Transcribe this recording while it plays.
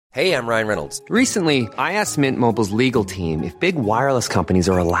Hey, I'm Ryan Reynolds. Recently, I asked Mint Mobile's legal team if big wireless companies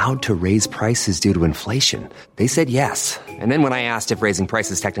are allowed to raise prices due to inflation. They said yes. And then when I asked if raising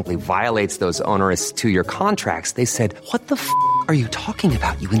prices technically violates those onerous two-year contracts, they said, "What the f*** are you talking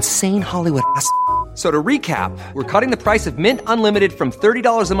about, you insane Hollywood ass?" So to recap, we're cutting the price of Mint Unlimited from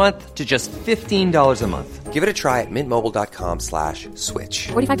 $30 a month to just $15 a month. Give it a try at mintmobile.com/switch.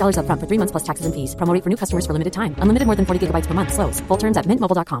 $45 up front for 3 months plus taxes and fees. Promo rate for new customers for limited time. Unlimited more than 40 gigabytes per month. Slows full terms at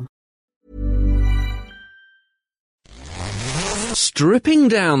mintmobile.com. Stripping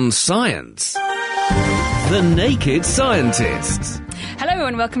down science. The Naked Scientists. Hello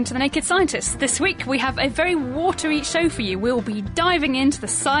and welcome to The Naked Scientists. This week we have a very watery show for you. We'll be diving into the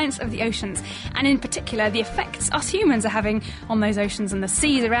science of the oceans and in particular the effects us humans are having on those oceans and the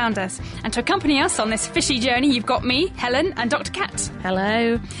seas around us. And to accompany us on this fishy journey, you've got me, Helen, and Dr. Kat.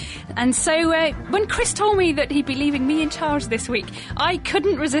 Hello. And so when Chris told me that he'd be leaving me in charge this week, I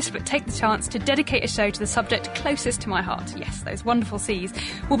couldn't resist but take the chance to dedicate a show to the subject closest to my heart. Yes, those wonderful seas.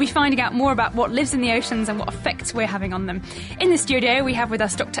 We'll be finding out more about what lives in the oceans and what effects we're having on them. In the studio, we have with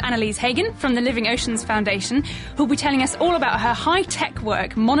us Dr. Annalise Hagen from the Living Oceans Foundation, who'll be telling us all about her high-tech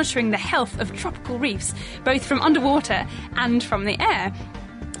work monitoring the health of tropical reefs, both from underwater and from the air.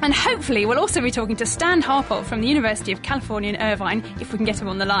 And hopefully we'll also be talking to Stan Harpole from the University of California in Irvine, if we can get him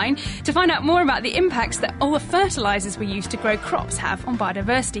on the line, to find out more about the impacts that all the fertilisers we use to grow crops have on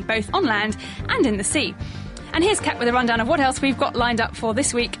biodiversity, both on land and in the sea. And here's Kat with a rundown of what else we've got lined up for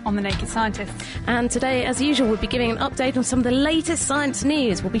this week on The Naked Scientists. And today, as usual, we'll be giving an update on some of the latest science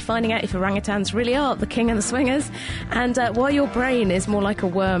news. We'll be finding out if orangutans really are the king of the swingers and why your brain is more like a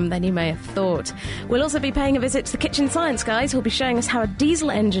worm than you may have thought. We'll also be paying a visit to the Kitchen Science guys, who'll be showing us how a diesel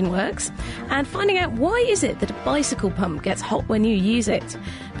engine works and finding out why is it that a bicycle pump gets hot when you use it.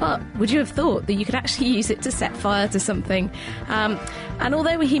 But would you have thought that you could actually use it to set fire to something? And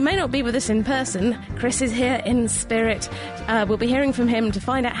although he may not be with us in person, Chris is here in spirit. We'll be hearing from him to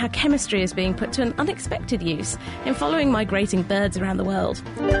find out how chemistry is being put to an unexpected use in following migrating birds around the world.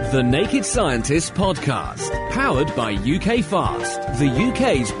 The Naked Scientists podcast, powered by UK Fast, the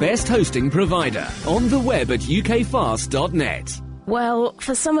UK's best hosting provider. On the web at ukfast.net. Well,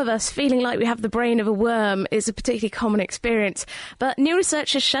 for some of us, feeling like we have the brain of a worm is a particularly common experience. But new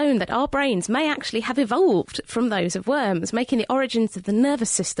research has shown that our brains may actually have evolved from those of worms, making the origins of the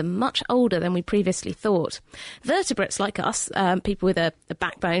nervous system much older than we previously thought. Vertebrates like us, people with a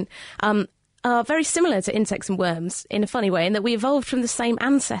backbone, are very similar to insects and worms in a funny way in that we evolved from the same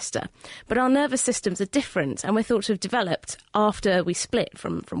ancestor. But our nervous systems are different and we're thought to have developed after we split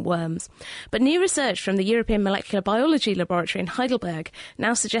from worms. But new research from the European Molecular Biology Laboratory in Heidelberg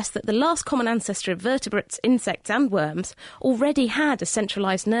now suggests that the last common ancestor of vertebrates, insects and worms already had a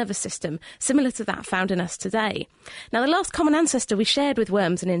centralised nervous system similar to that found in us today. Now, the last common ancestor we shared with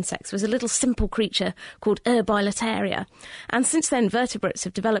worms and insects was a little simple creature called Urbilateria. And since then, vertebrates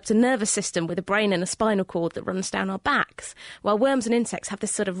have developed a nervous system with a brain and a spinal cord that runs down our backs, while worms and insects have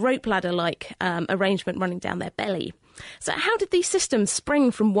this sort of rope ladder-like arrangement running down their belly. So how did these systems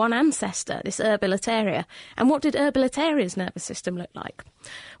spring from one ancestor, this Urbilateria, and what did Urbilateria's nervous system look like?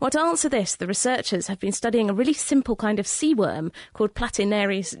 Well, to answer this, the researchers have been studying a really simple kind of sea worm called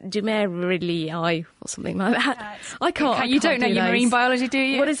Platinarius dumerilii, or something like that. I can't. You don't know your marine biology, do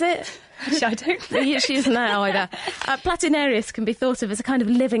you? What is it? I don't know. She doesn't know either. Platinarius can be thought of as a kind of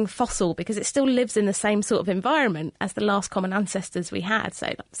living fossil because it still lives in the same sort of environment as the last common ancestors we had,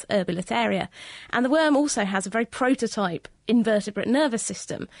 so that's Urbilateria. And the worm also has a very prototype invertebrate nervous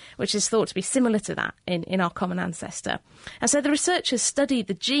system, which is thought to be similar to that in our common ancestor. And so the researchers studied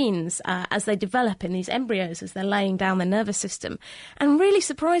the genes as they develop in these embryos as they're laying down their nervous system. And really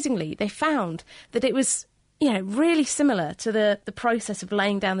surprisingly, they found that it was really similar to the process of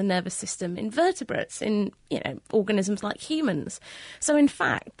laying down the nervous system in vertebrates, in, organisms like humans. So, in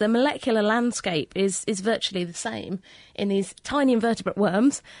fact, the molecular landscape is virtually the same in these tiny invertebrate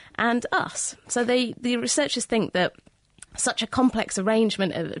worms and us. So the researchers think that such a complex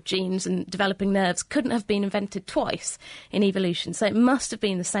arrangement of genes and developing nerves couldn't have been invented twice in evolution. So it must have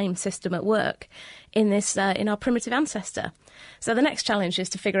been the same system at work in this in our primitive ancestor. So the next challenge is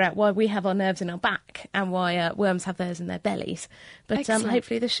to figure out why we have our nerves in our back and why worms have theirs in their bellies. But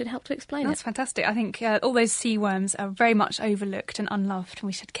hopefully this should help to explain That's fantastic. I think all those sea worms are very much overlooked and unloved, and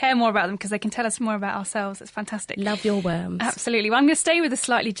we should care more about them because they can tell us more about ourselves. It's fantastic. Love your worms. Absolutely. Well, I'm going to stay with a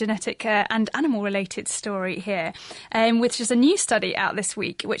slightly genetic and animal-related story here, which is a new study out this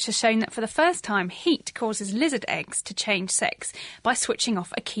week which has shown that for the first time heat causes lizard eggs to change sex by switching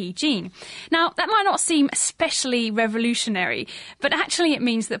off a key gene. Now, that might might not seem especially revolutionary, but actually it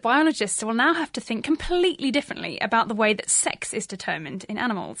means that biologists will now have to think completely differently about the way that sex is determined in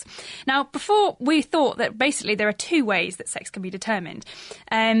animals. Now, before we thought that basically there are two ways that sex can be determined,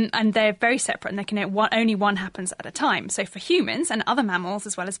 and they're very separate, and they can only one happens at a time. So for humans and other mammals,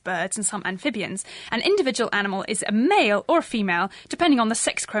 as well as birds and some amphibians, an individual animal is a male or a female, depending on the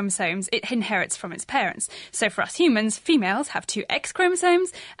sex chromosomes it inherits from its parents. So for us humans, females have 2 X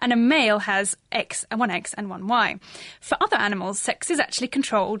chromosomes, and a male has one X and one Y. For other animals, sex is actually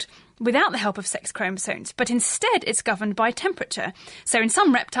controlled without the help of sex chromosomes, but instead it's governed by temperature. So in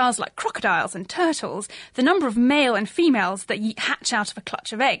some reptiles, like crocodiles and turtles, the number of male and females that hatch out of a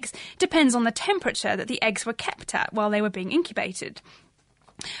clutch of eggs depends on the temperature that the eggs were kept at while they were being incubated.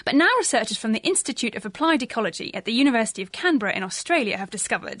 But now researchers from the Institute of Applied Ecology at the University of Canberra in Australia have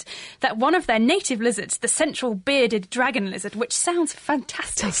discovered that one of their native lizards, the central bearded dragon lizard, which sounds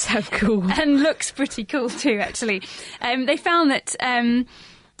fantastic. That's so cool. And looks pretty cool too, actually. They found that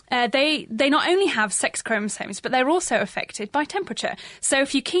they not only have sex chromosomes, but they're also affected by temperature. So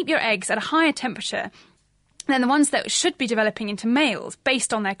if you keep your eggs at a higher temperature, then the ones that should be developing into males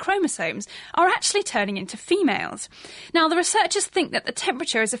based on their chromosomes are actually turning into females. Now, the researchers think that the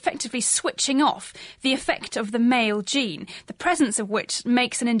temperature is effectively switching off the effect of the male gene, the presence of which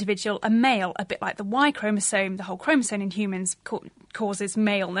makes an individual a male, a bit like the Y chromosome. The whole chromosome in humans causes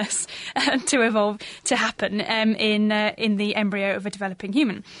maleness to evolve, to happen in the embryo of a developing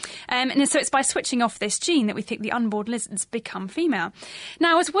human. And so it's by switching off this gene that we think the unborn lizards become female.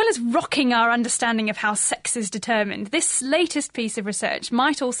 Now, as well as rocking our understanding of how sex is determined, this latest piece of research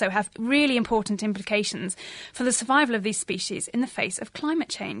might also have really important implications for the survival of these species in the face of climate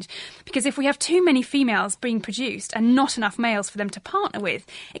change. Because if we have too many females being produced and not enough males for them to partner with,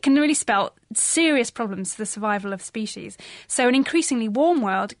 it can really spell serious problems for the survival of species. So an increasingly warm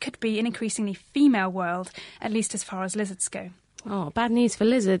world could be an increasingly female world, at least as far as lizards go. Oh, bad news for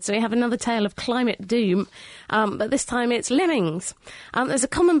lizards. We have another tale of climate doom, but this time it's lemmings. There's a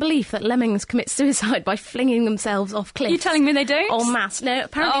common belief that lemmings commit suicide by flinging themselves off cliffs. You're telling me they don't? En masse. No,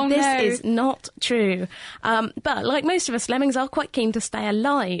 apparently this is not true. But like most of us, lemmings are quite keen to stay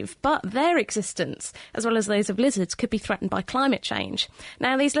alive, but their existence, as well as those of lizards, could be threatened by climate change.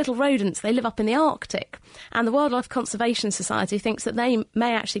 Now, these little rodents, they live up in the Arctic, and the Wildlife Conservation Society thinks that they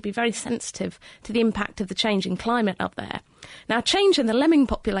may actually be very sensitive to the impact of the changing climate up there. Now, change in the lemming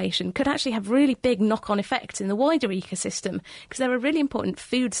population could actually have really big knock-on effects in the wider ecosystem because they're a really important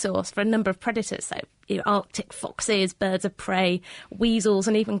food source for a number of predators. So, Arctic foxes, birds of prey, weasels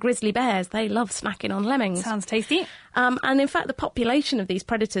and even grizzly bears, they love snacking on lemmings. Sounds tasty. And in fact, the population of these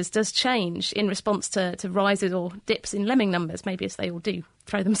predators does change in response to rises or dips in lemming numbers, maybe as they all do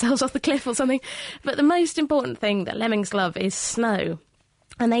throw themselves off the cliff or something. But the most important thing that lemmings love is snow.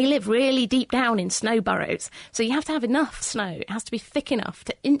 And they live really deep down in snow burrows. So you have to have enough snow. It has to be thick enough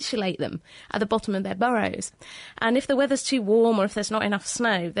to insulate them at the bottom of their burrows. And if the weather's too warm or if there's not enough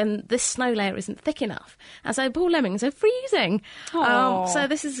snow, then this snow layer isn't thick enough. And so poor lemmings are freezing. So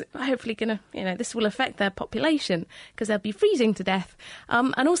this is hopefully going to, this will affect their population because they'll be freezing to death.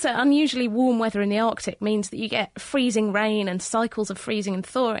 And also unusually warm weather in the Arctic means that you get freezing rain and cycles of freezing and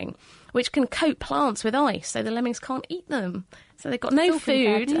thawing, which can coat plants with ice so the lemmings can't eat them. So they've got no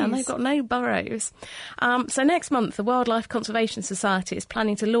food and they've got no burrows. So next month, the Wildlife Conservation Society is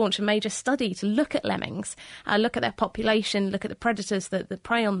planning to launch a major study to look at lemmings, look at their population, look at the predators that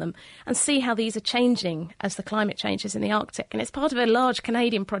prey on them, and see how these are changing as the climate changes in the Arctic. And it's part of a large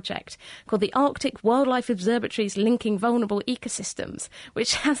Canadian project called the Arctic Wildlife Observatories Linking Vulnerable Ecosystems,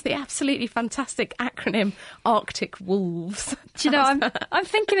 which has the absolutely fantastic acronym Arctic Wolves. Do you know, I'm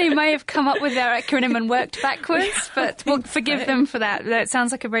thinking they may have come up with their acronym and worked backwards, but we'll forgive them for that. It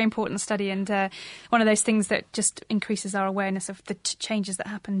sounds like a very important study and one of those things that just increases our awareness of the changes that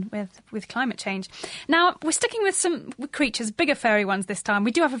happen with climate change. Now, we're sticking with some creatures, bigger furry ones this time.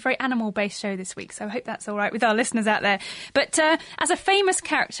 We do have a very animal-based show this week, so I hope that's all right with our listeners out there. But as a famous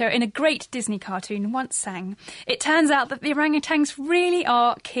character in a great Disney cartoon once sang, it turns out that the orangutans really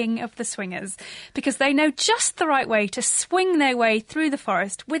are king of the swingers because they know just the right way to swing their way through the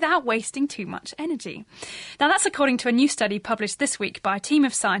forest without wasting too much energy. Now, that's according to a new study published this week by a team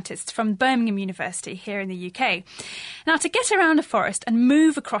of scientists from Birmingham University here in the UK. Now, to get around a forest and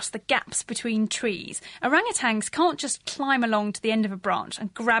move across the gaps between trees, orangutans can't just climb along to the end of a branch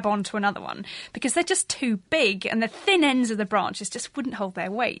and grab onto another one because they're just too big and the thin ends of the branches just wouldn't hold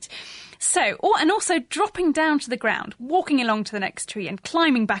their weight. And also dropping down to the ground, walking along to the next tree and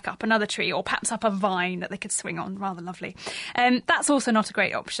climbing back up another tree, or perhaps up a vine that they could swing on. Rather lovely. That's also not a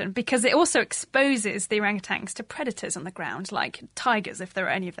great option because it also exposes the orangutans to predators on the ground, like tigers, if there are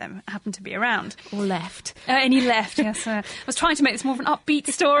any of them happen to be around. Or left. Any left, yes. I was trying to make this more of an upbeat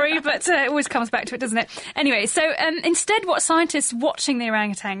story, but it always comes back to it, doesn't it? Anyway, so instead what scientists watching the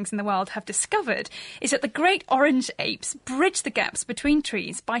orangutans in the wild have discovered is that the great orange apes bridge the gaps between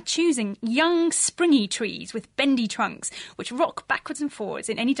trees by choosing young, springy trees with bendy trunks, which rock backwards and forwards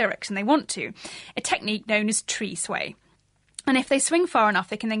in any direction they want to, a technique known as tree sway. And if they swing far enough,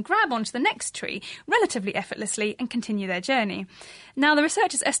 they can then grab onto the next tree relatively effortlessly and continue their journey. Now, the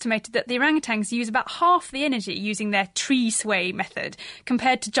researchers estimated that the orangutans use about half the energy using their tree sway method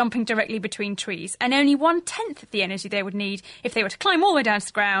compared to jumping directly between trees, and only 1/10 of the energy they would need if they were to climb all the way down to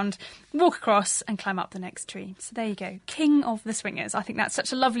the ground, walk across and climb up the next tree. So there you go. King of the swingers. I think that's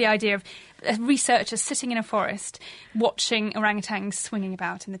such a lovely idea of researchers sitting in a forest watching orangutans swinging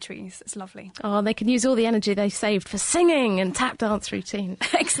about in the trees. It's lovely. Oh, they can use all the energy they saved for singing and tap dance routine.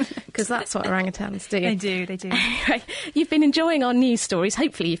 Excellent. Because that's what orangutans do. They do. Anyway, you've been enjoying our news stories.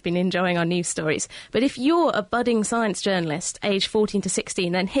 Hopefully you've been enjoying our news stories. But if you're a budding science journalist, aged 14 to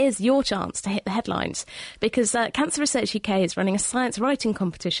 16, then here's your chance to hit the headlines. Because Cancer Research UK is running a science writing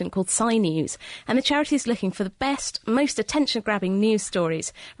competition called SciNews. And the charity is looking for the best, most attention-grabbing news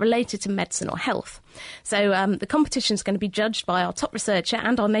stories related to medicine or health. So the competition is going to be judged by our top researcher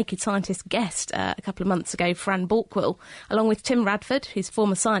and our Naked Scientist guest a couple of months ago, Fran Balkwill, along with Tim Radford, who's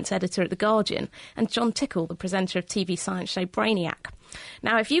former science editor at The Guardian, and John Tickle, the presenter of TV science show Brainiac.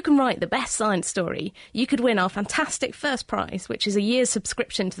 Now, if you can write the best science story, you could win our fantastic first prize, which is a year's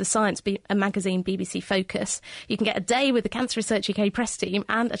subscription to the science magazine BBC Focus. You can get a day with the Cancer Research UK press team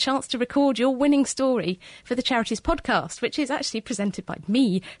and a chance to record your winning story for the charity's podcast, which is actually presented by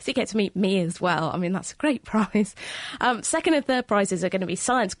me, so you get to meet me as well. I mean, that's a great prize. Second and third prizes are going to be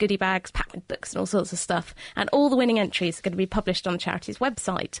science goodie bags, packed with books and all sorts of stuff, and all the winning entries are going to be published on the charity's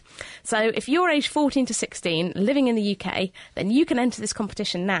website. So if you're aged 14 to 16, living in the UK, then you can enter this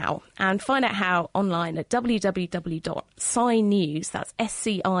competition now and find out how online at www.scinews, that's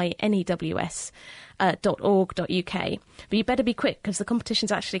SCINEWS, .org.uk. But you better be quick because the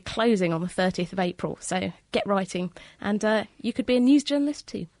competition's actually closing on the 30th of April. So get writing and you could be a news journalist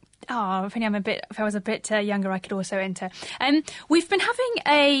too. Oh, if I was a bit younger, I could also enter. We've been having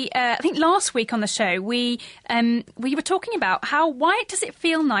I think last week on the show, we were talking about why does it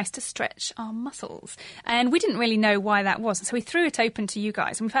feel nice to stretch our muscles? And we didn't really know why that was. So we threw it open to you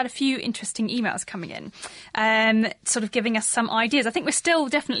guys, and we've had a few interesting emails coming in, sort of giving us some ideas. I think we're still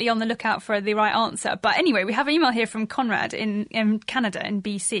definitely on the lookout for the right answer. But anyway, we have an email here from Conrad in Canada, in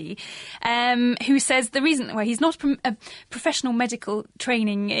BC, who says the reason why he's not a professional medical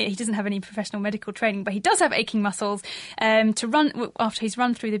training, he doesn't have any professional medical training, but he does have aching muscles to run after he's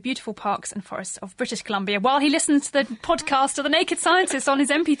run through the beautiful parks and forests of British Columbia while he listens to the podcast of The Naked Scientist on his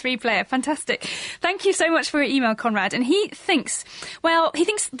MP3 player. Fantastic. Thank you so much for your email, Conrad. And he thinks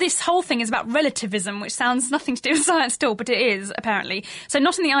this whole thing is about relativism, which sounds nothing to do with science at all, but it is, apparently. So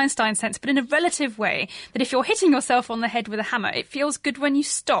not in the Einstein sense, but in a relative way, that if you're hitting yourself on the head with a hammer, it feels good when you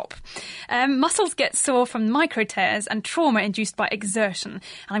stop. Muscles get sore from micro tears and trauma induced by exertion.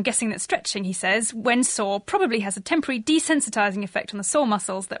 And I'm guessing that stretching, he says, when sore, probably has a temporary desensitising effect on the sore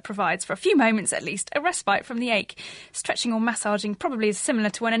muscles that provides, for a few moments at least, a respite from the ache. Stretching or massaging probably is similar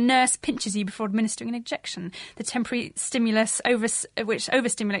to when a nurse pinches you before administering an injection. The temporary stimulus which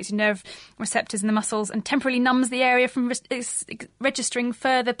overstimulates your nerve receptors in the muscles and temporarily numbs the area from registering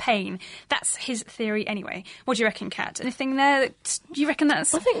further pain. That's his theory anyway. What do you reckon, Kat? Anything there? Do you reckon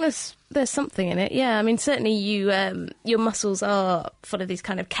that's... I think there's something in it, yeah. I mean, certainly your muscles are full of these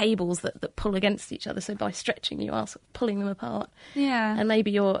kind of cables that pull against each other, so by stretching you are sort of pulling them apart. Yeah. And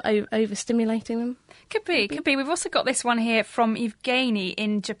maybe you're overstimulating them. Could be. We've also got this one here from Evgeny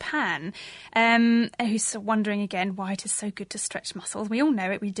in Japan, who's wondering again why it is so good to stretch muscles. We all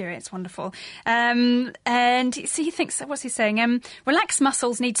know it, we do it, it's wonderful. And so he thinks, what's he saying? Relaxed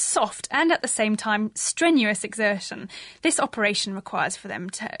muscles need soft and at the same time strenuous exertion. This operation requires for them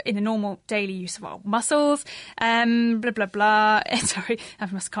to, in a normal daily use of our muscles, blah, blah, blah. Sorry, I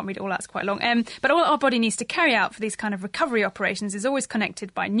can't read it all out, it's quite long. But all our body needs to carry out for these kind of recovery operations is always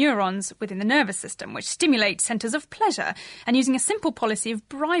connected by neurons within the nervous system, which stimulate centres of pleasure. And using a simple policy of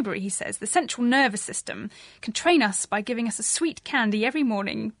bribery, he says, the central nervous system can train us by giving us a sweet candy every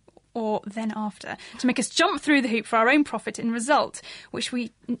morning or then after, to make us jump through the hoop for our own profit and result, which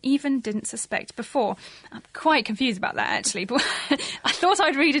we even didn't suspect before. I'm quite confused about that, actually, but I thought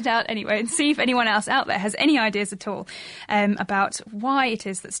I'd read it out anyway and see if anyone else out there has any ideas at all about why it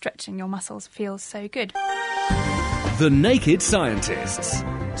is that stretching your muscles feels so good. The Naked Scientists,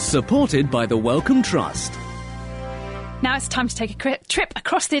 supported by the Wellcome Trust. Now it's time to take a trip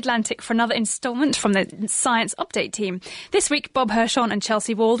across the Atlantic for another instalment from the Science Update team. This week, Bob Hirschhorn and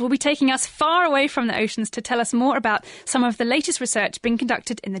Chelsea Wald will be taking us far away from the oceans to tell us more about some of the latest research being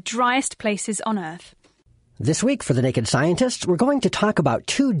conducted in the driest places on Earth. This week for The Naked Scientists, we're going to talk about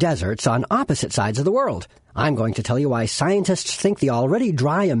two deserts on opposite sides of the world. I'm going to tell you why scientists think the already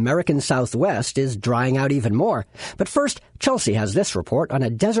dry American Southwest is drying out even more. But first, Chelsea has this report on a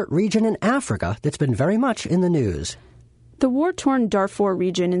desert region in Africa that's been very much in the news. The war-torn Darfur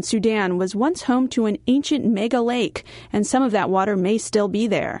region in Sudan was once home to an ancient mega lake, and some of that water may still be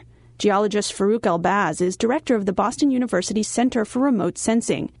there. Geologist Farouk El-Baz is director of the Boston University Center for Remote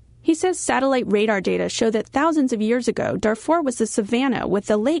Sensing. He says satellite radar data show that thousands of years ago, Darfur was a savanna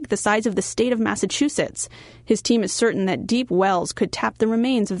with a lake the size of the state of Massachusetts. His team is certain that deep wells could tap the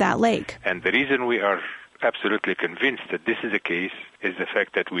remains of that lake. And the reason we are absolutely convinced that this is the case is the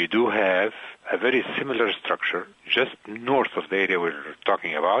fact that we do have a very similar structure just north of the area we're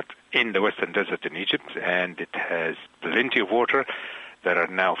talking about in the Western Desert in Egypt, and it has plenty of water. There are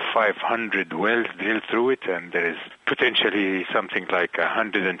now 500 wells drilled through it, and there is potentially something like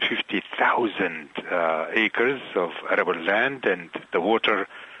 150,000 acres of arable land, and the water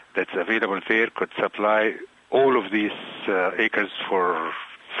that's available there could supply all of these acres for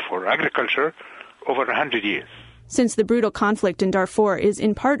agriculture over 100 years. Since the brutal conflict in Darfur is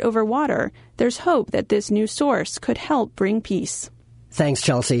in part over water, there's hope that this new source could help bring peace. Thanks,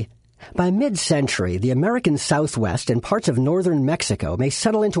 Chelsea. By mid-century, the American Southwest and parts of northern Mexico may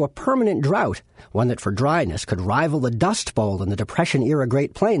settle into a permanent drought, one that for dryness could rival the Dust Bowl in the Depression-era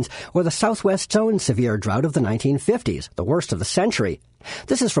Great Plains or the Southwest's own severe drought of the 1950s, the worst of the century.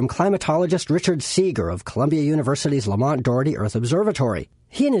 This is from climatologist Richard Seeger of Columbia University's Lamont Doherty Earth Observatory.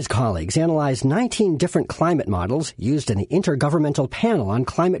 He and his colleagues analyzed 19 different climate models used in the Intergovernmental Panel on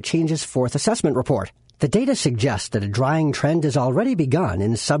Climate Change's fourth assessment report. The data suggests that a drying trend has already begun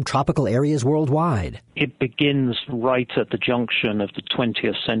in subtropical areas worldwide. It begins right at the junction of the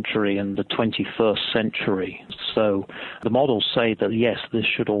 20th century and the 21st century. So the models say that, yes, this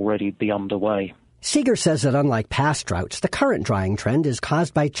should already be underway. Seeger says that unlike past droughts, the current drying trend is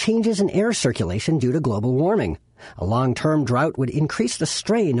caused by changes in air circulation due to global warming. A long-term drought would increase the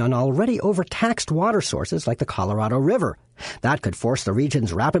strain on already overtaxed water sources like the Colorado River. That could force the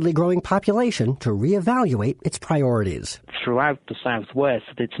region's rapidly growing population to reevaluate its priorities. Throughout the Southwest,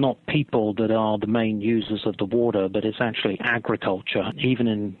 it's not people that are the main users of the water, but it's actually agriculture, even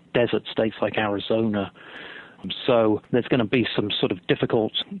in desert states like Arizona. So there's going to be some sort of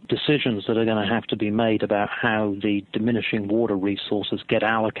difficult decisions that are going to have to be made about how the diminishing water resources get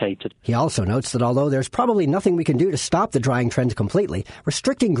allocated. He also notes that although there's probably nothing we can do to stop the drying trend completely,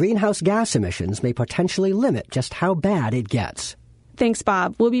 restricting greenhouse gas emissions may potentially limit just how bad it gets. Thanks,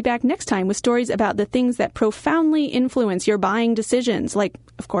 Bob. We'll be back next time with stories about the things that profoundly influence your buying decisions, like,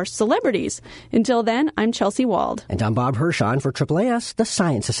 of course, celebrities. Until then, I'm Chelsea Wald. And I'm Bob Hirschhorn for AAAS, the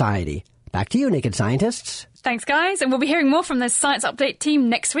Science Society. Back to you, Naked Scientists. Thanks, guys. And we'll be hearing more from the Science Update team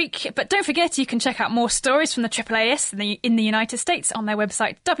next week. But don't forget, you can check out more stories from the AAAS in the United States on their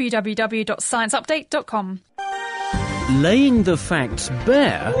website, www.scienceupdate.com. Laying the facts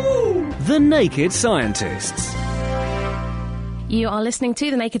bare. The Naked Scientists. You are listening to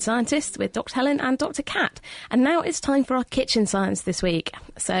The Naked Scientists with Dr. Helen and Dr. Kat. And now it's time for our kitchen science this week.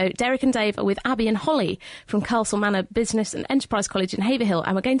 So Derek and Dave are with Abby and Holly from Castle Manor Business and Enterprise College in Haverhill.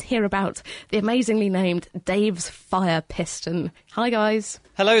 And we're going to hear about the amazingly named Dave's Fire Piston. Hi, guys.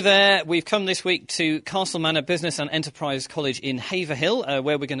 Hello there. We've come this week to Castle Manor Business and Enterprise College in Haverhill,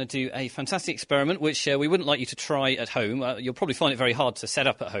 where we're going to do a fantastic experiment, which we wouldn't like you to try at home. You'll probably find it very hard to set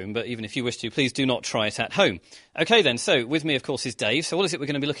up at home, but even if you wish to, please do not try it at home. OK, then. So with me, of course, is Dave. So what is it we're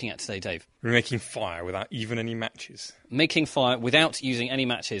going to be looking at today, Dave? We're making fire without even any matches. Making fire without using any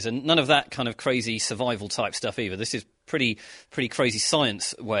matches, and none of that kind of crazy survival type stuff either. This is pretty crazy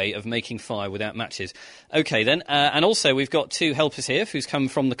science way of making fire without matches. OK, then. And also, we've got two helpers here who's come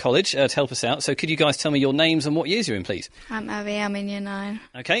from the college to help us out. So could you guys tell me your names and what years you're in, please? I'm Abby. I'm in Year 9.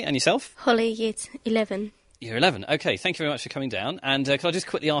 OK, and yourself? Holly, Year 11. Year 11. OK, thank you very much for coming down. And could I just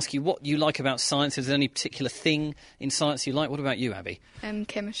quickly ask you what you like about science? Is there any particular thing in science you like? What about you, Abby?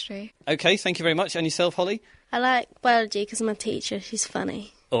 Chemistry. OK, thank you very much. And yourself, Holly? I like biology because my teacher, she's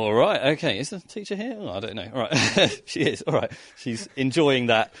funny. All right, okay. Is the teacher here? Oh, I don't know. All right, she is. All right, she's enjoying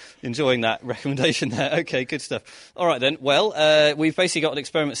that recommendation there. Okay, good stuff. All right then. Well, we've basically got an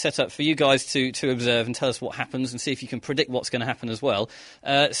experiment set up for you guys to observe and tell us what happens and see if you can predict what's going to happen as well.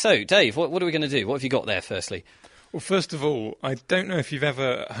 So, Dave, what are we going to do? What have you got there? Firstly. Well, first of all, I don't know if you've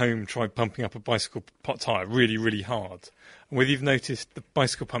ever at home tried pumping up a bicycle tyre really, really hard. And whether you've noticed the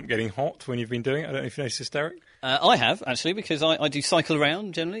bicycle pump getting hot when you've been doing it. I don't know if you noticed this, Derek. I have, actually, because I do cycle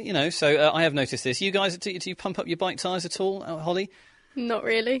around generally, so I have noticed this. You guys, do you pump up your bike tyres at all, Holly? Not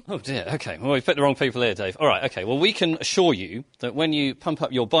really. Oh, dear. OK. Well, we've put the wrong people here, Dave. All right, OK. Well, we can assure you that when you pump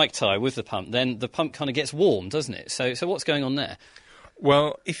up your bike tyre with the pump, then the pump kind of gets warm, doesn't it? So what's going on there?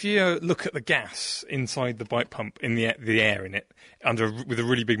 Well, if you look at the gas inside the bike pump, in the air in it, with a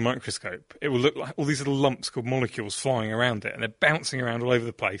really big microscope, it will look like all these little lumps called molecules flying around it, and they're bouncing around all over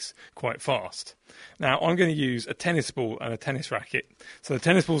the place quite fast. Now, I'm going to use a tennis ball and a tennis racket. So the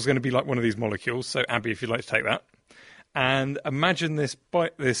tennis ball is going to be like one of these molecules. So, Abby, if you'd like to take that. And imagine this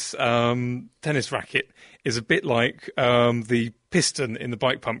tennis racket is a bit like the piston in the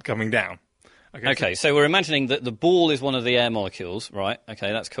bike pump coming down. Okay, so we're imagining that the ball is one of the air molecules, right?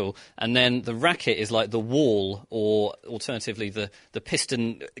 Okay, that's cool. And then the racket is like the wall, or alternatively the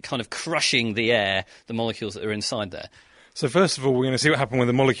piston kind of crushing the air, the molecules that are inside there. So first of all, we're going to see what happens when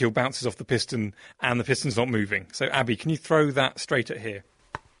the molecule bounces off the piston and the piston's not moving. So, Abby, can you throw that straight at here?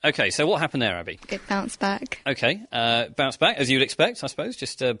 Okay, so what happened there, Abby? It bounced back. Okay, bounce back, as you'd expect, I suppose,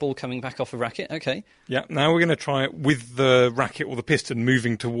 just a ball coming back off a racket, okay. Yeah, now we're going to try it with the racket or the piston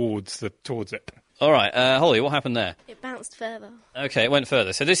moving towards it. All right, Holly, what happened there? It bounced further. Okay, it went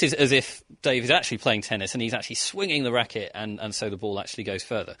further. So this is as if Dave is actually playing tennis and he's actually swinging the racket, and so the ball actually goes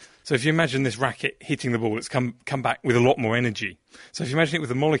further. So if you imagine this racket hitting the ball, it's come back with a lot more energy. So if you imagine it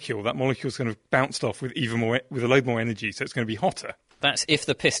with a molecule, that molecule's going to have bounced off with a load more energy, so it's going to be hotter. That's if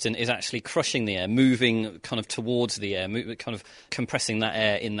the piston is actually crushing the air, moving kind of towards the air, kind of compressing that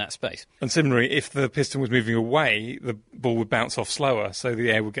air in that space. And similarly, if the piston was moving away, the ball would bounce off slower, so the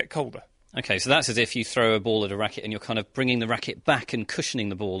air would get colder. Okay, so that's as if you throw a ball at a racket and you're kind of bringing the racket back and cushioning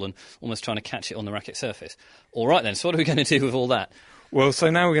the ball and almost trying to catch it on the racket surface. All right then, so what are we going to do with all that? Well, so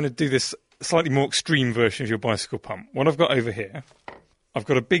now we're going to do this slightly more extreme version of your bicycle pump. What I've got over here, I've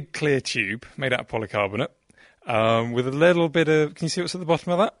got a big clear tube made out of polycarbonate. With a little bit of... Can you see what's at the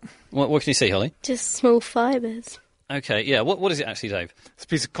bottom of that? What can you see, Holly? Just small fibres. Okay, yeah. What is it actually, Dave? It's a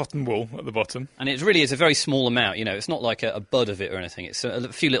piece of cotton wool at the bottom. And it really is a very small amount, it's not like a bud of it or anything. It's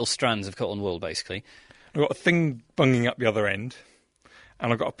a few little strands of cotton wool, basically. I've got a thing bunging up the other end,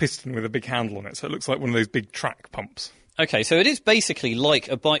 and I've got a piston with a big handle on it, so it looks like one of those big track pumps. Okay, so it is basically like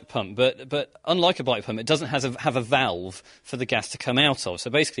a bike pump, but unlike a bike pump, it doesn't have a valve for the gas to come out of. So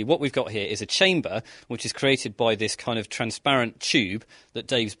basically what we've got here is a chamber, which is created by this kind of transparent tube that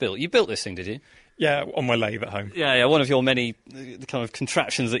Dave's built. You built this thing, did you? Yeah, on my lathe at home. Yeah, one of your many kind of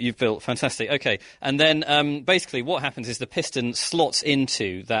contraptions that you've built. Fantastic. Okay, and then basically what happens is the piston slots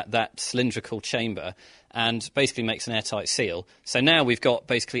into that cylindrical chamber and basically makes an airtight seal. So now we've got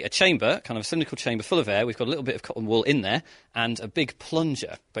basically a chamber, kind of a cylindrical chamber full of air. We've got a little bit of cotton wool in there and a big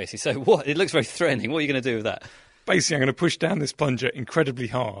plunger, basically. So it looks very threatening. What are you going to do with that? Basically, I'm going to push down this plunger incredibly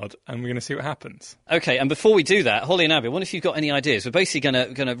hard, and we're going to see what happens. Okay, and before we do that, Holly and Abby, I wonder if you've got any ideas. We're basically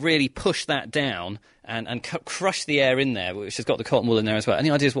going to really push that down and crush the air in there, which has got the cotton wool in there as well. Any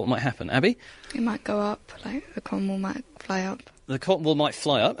ideas what might happen? Abby? It might go up, like the cotton wool might fly up. The cotton wool might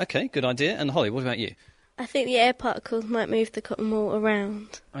fly up. Okay, good idea. And Holly, what about you? I think the air particles might move the cotton wool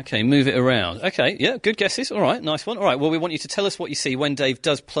around. Okay, move it around. Okay, yeah, good guesses. All right, nice one. All right, well, we want you to tell us what you see when Dave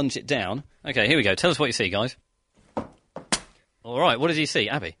does plunge it down. Okay, here we go. Tell us what you see, guys. All right, what did you see,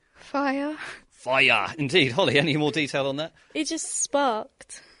 Abby? Fire. Fire, indeed. Holly, any more detail on that? It just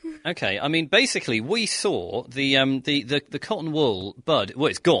sparked. Okay, I mean, basically, we saw the cotton wool bud. Well,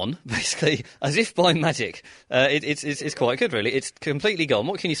 it's gone, basically, as if by magic. It's quite good, really. It's completely gone.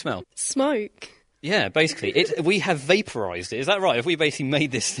 What can you smell? Smoke. Yeah, basically, we have vaporised it. Is that right? Have we basically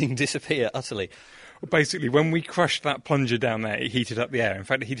made this thing disappear utterly? Well, basically, when we crushed that plunger down there, it heated up the air. In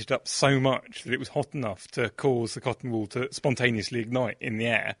fact, it heated up so much that it was hot enough to cause the cotton wool to spontaneously ignite in the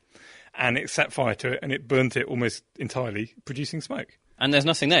air. And it set fire to it, and it burnt it almost entirely, producing smoke. And there's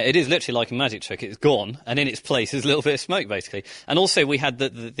nothing there. It is literally like a magic trick. It's gone, and in its place is a little bit of smoke, basically. And also, we had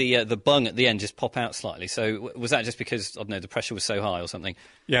the bung at the end just pop out slightly. So was that just because, I don't know, the pressure was so high or something?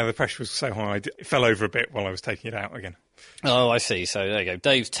 Yeah, the pressure was so high, it fell over a bit while I was taking it out again. Oh, I see. So there you go.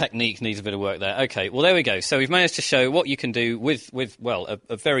 Dave's technique needs a bit of work there. Okay, well, there we go. So we've managed to show what you can do with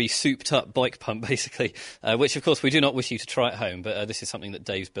a very souped-up bike pump, basically, which, of course, we do not wish you to try at home, but this is something that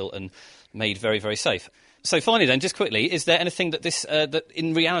Dave's built and made very, very safe. So finally then, just quickly, is there anything that that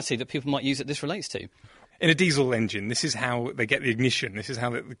in reality that people might use that this relates to? In a diesel engine, this is how they get the ignition. This is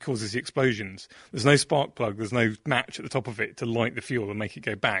how it causes the explosions. There's no spark plug. There's no match at the top of it to light the fuel and make it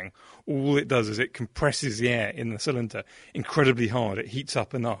go bang. All it does is it compresses the air in the cylinder incredibly hard. It heats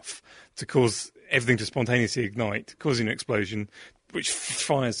up enough to cause everything to spontaneously ignite, causing an explosion, which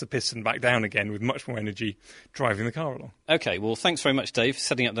fires the piston back down again with much more energy, driving the car along. OK, well, thanks very much, Dave, for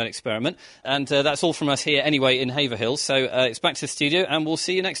setting up that experiment. And that's all from us here anyway in Haverhill. So it's back to the studio, and we'll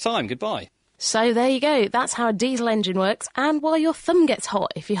see you next time. Goodbye. So there you go, that's how a diesel engine works, and why your thumb gets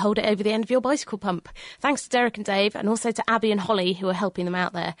hot if you hold it over the end of your bicycle pump. Thanks to Derek and Dave, and also to Abby and Holly, who are helping them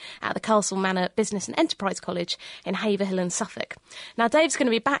out there at the Castle Manor Business and Enterprise College in Haverhill and Suffolk. Now, Dave's going to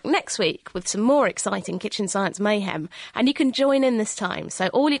be back next week with some more exciting kitchen science mayhem, and you can join in this time. So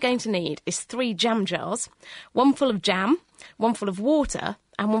all you're going to need is 3 jam jars, one full of jam, one full of water,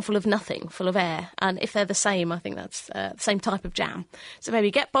 and one full of nothing, full of air. And if they're the same, I think that's the same type of jam. So maybe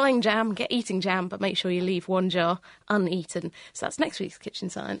get buying jam, get eating jam, but make sure you leave one jar uneaten. So that's next week's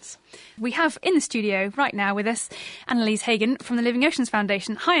Kitchen Science. We have in the studio right now with us Annalise Hagen from the Living Oceans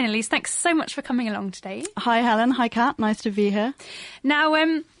Foundation. Hi, Annalise. Thanks so much for coming along today. Hi, Helen. Hi, Kat. Nice to be here. Now,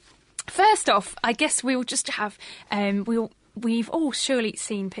 first off, I guess we'll just have... We've all surely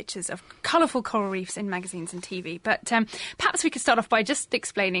seen pictures of colourful coral reefs in magazines and TV, but perhaps we could start off by just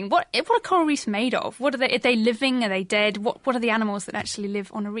explaining what are coral reefs made of? What are they? Are they living? Are they dead? What are the animals that actually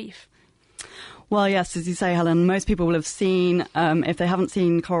live on a reef? Well, yes, as you say, Helen, most people will have seen, if they haven't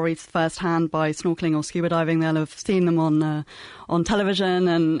seen coral reefs firsthand by snorkeling or scuba diving, they'll have seen them on television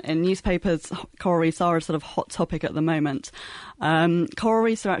and in newspapers. Coral reefs are a sort of hot topic at the moment. Coral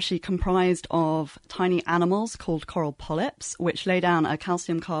reefs are actually comprised of tiny animals called coral polyps, which lay down a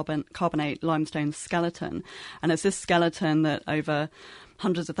calcium carbonate limestone skeleton. And it's this skeleton that over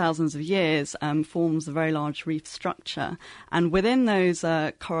hundreds of thousands of years forms a very large reef structure. And within those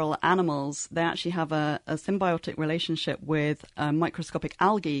coral animals, they actually have a symbiotic relationship with microscopic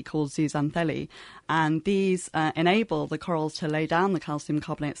algae called zooxanthellae. And these enable the corals to lay down the calcium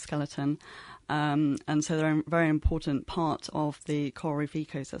carbonate skeleton. And so they're a very important part of the coral reef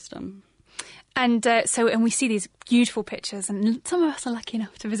ecosystem. And we see these beautiful pictures, and some of us are lucky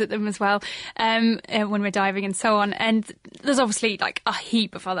enough to visit them as well when we're diving and so on. And there's obviously like a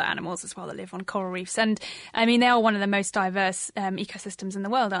heap of other animals as well that live on coral reefs. And I mean, they are one of the most diverse ecosystems in the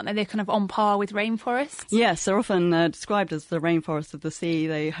world, aren't they? They're kind of on par with rainforests. Yes, they're often described as the rainforests of the sea.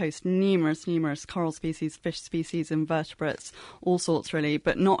 They host numerous coral species, fish species, invertebrates, all sorts really.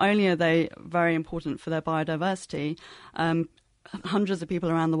 But not only are they very important for their biodiversity, hundreds of people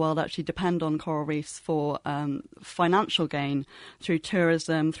around the world actually depend on coral reefs for financial gain through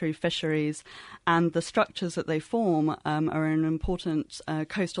tourism, through fisheries, and the structures that they form are an important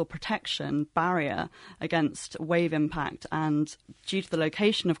coastal protection barrier against wave impact. And due to the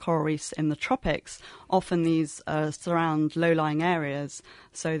location of coral reefs in the tropics, often these surround low-lying areas,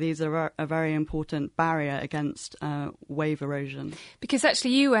 so these are a very important barrier against wave erosion. Because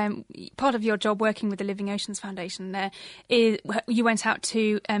actually you, part of your job working with the Living Oceans Foundation there is you went out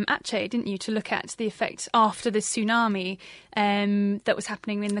to Aceh, didn't you, to look at the effect after the tsunami that was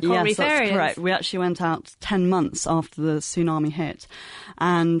happening in the coral reef areas? Yes, that's correct. We actually went out 10 months after the tsunami hit,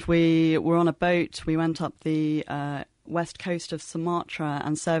 and we were on a boat. We went up the west coast of Sumatra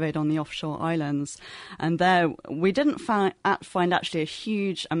and surveyed on the offshore islands. And there we didn't find actually a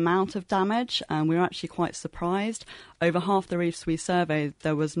huge amount of damage, and we were actually quite surprised. Over half the reefs we surveyed,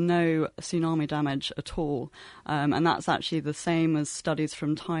 there was no tsunami damage at all. And that's actually the same as studies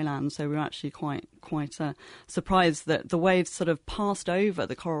from Thailand. So we were actually quite surprised that the waves sort of passed over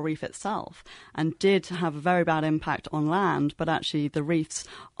the coral reef itself and did have a very bad impact on land, but actually the reefs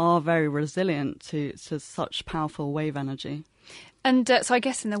are very resilient to such powerful wave energy. And so I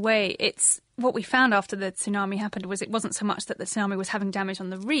guess in a way, it's what we found after the tsunami happened was it wasn't so much that the tsunami was having damage on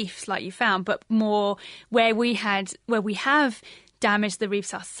the reefs like you found, but more where we have damaged the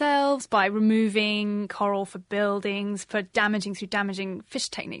reefs ourselves by removing coral for buildings, for damaging fish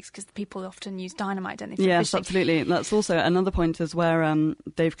techniques, because people often use dynamite, don't they? For yes, fishing. Absolutely. That's also another point is where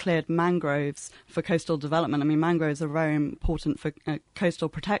they've cleared mangroves for coastal development. I mean, mangroves are very important for coastal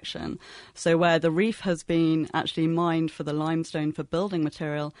protection. So where the reef has been actually mined for the limestone for building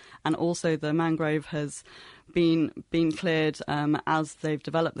material, and also the mangrove has been cleared as they've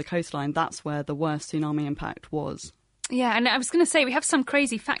developed the coastline, that's where the worst tsunami impact was. Yeah, and I was going to say, we have some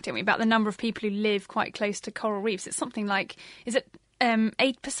crazy fact, don't we, about the number of people who live quite close to coral reefs. It's something like, is it 8%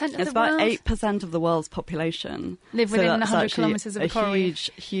 of it's the about world? 8% of the world's population. Live within that's 100 actually kilometres of a coral reef.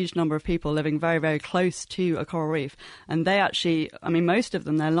 huge number of people living very, very close to a coral reef. And they actually, most of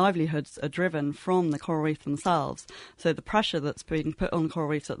them, their livelihoods are driven from the coral reef themselves. So the pressure that's being put on coral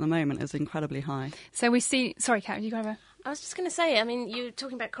reefs at the moment is incredibly high. So we see... Sorry, Kat, you go over. I was just going to say, you're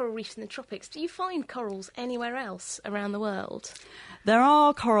talking about coral reefs in the tropics. Do you find corals anywhere else around the world? There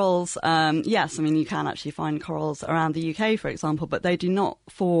are corals, yes, you can actually find corals around the UK, for example, but they do not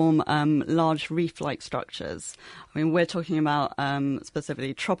form large reef-like structures. We're talking about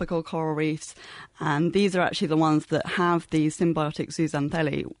specifically tropical coral reefs, and these are actually the ones that have the symbiotic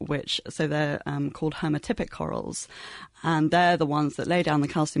zooxanthellae, so they're called hermatypic corals. And they're the ones that lay down the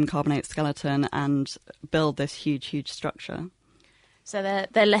calcium carbonate skeleton and build this huge structure. So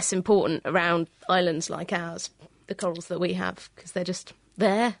they're less important around islands like ours, the corals that we have, because they're just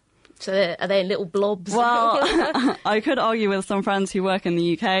there. So are they little blobs? Well, I could argue with some friends who work in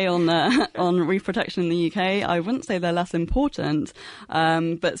the UK on reef protection in the UK. I wouldn't say they're less important,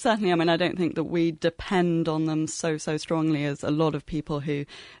 but certainly, I don't think that we depend on them so strongly as a lot of people who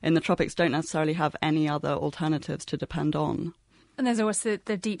in the tropics don't necessarily have any other alternatives to depend on. And there's also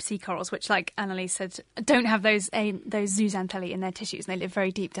the deep sea corals, which, like Annalise said, don't have those zooxanthellae in their tissues, and they live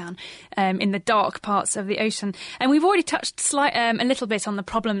very deep down in the dark parts of the ocean. And we've already touched a little bit on the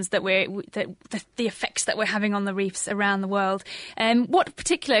problems that the effects that we're having on the reefs around the world. What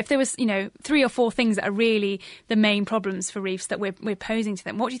particular, if there was 3 or 4 things that are really the main problems for reefs that we're posing to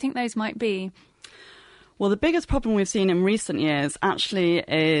them, what do you think those might be? Well, the biggest problem we've seen in recent years actually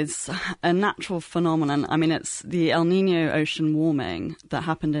is a natural phenomenon. It's the El Niño ocean warming that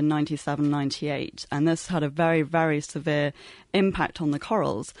happened in 97-98, and this had a very, very severe impact on the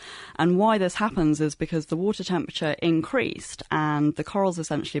corals. And why this happens is because the water temperature increased and the corals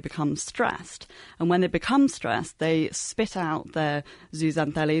essentially become stressed. And when they become stressed, they spit out their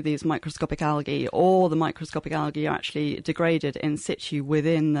zooxanthellae, these microscopic algae, or the microscopic algae are actually degraded in situ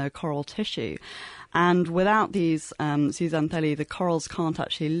within the coral tissue. And without these zooxanthellae, the corals can't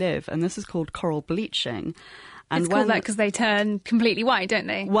actually live. And this is called coral bleaching. And it's called that because they turn completely white, don't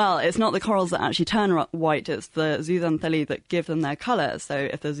they? Well, it's not the corals that actually turn white, it's the zooxanthellae that give them their colour. So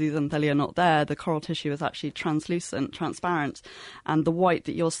if the zooxanthellae are not there, the coral tissue is actually translucent, transparent, and the white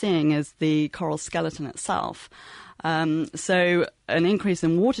that you're seeing is the coral skeleton itself. So an increase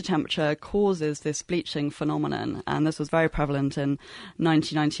in water temperature causes this bleaching phenomenon, and this was very prevalent in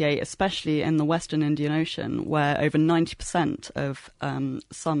 1998, especially in the Western Indian Ocean, where over 90% of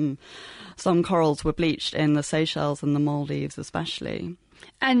some corals were bleached in the Seychelles and the Maldives especially.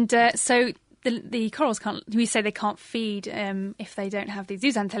 And so the corals can't, we say they can't feed if they don't have these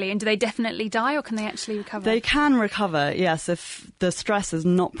zooxanthellae, and do they definitely die, or can they actually recover? They can recover, yes. If the stress is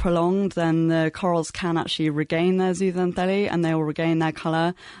not prolonged, then the corals can actually regain their zooxanthellae and they will regain their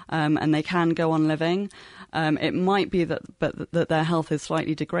colour, and they can go on living. It might be that their health is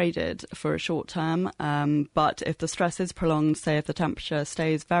slightly degraded for a short term, but if the stress is prolonged, say if the temperature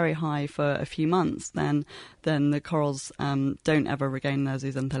stays very high for a few months, then the corals don't ever regain their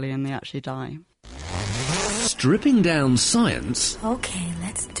zooxanthellae and they actually die. Stripping down science. Okay,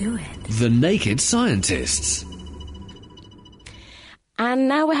 let's do it. The Naked Scientists. And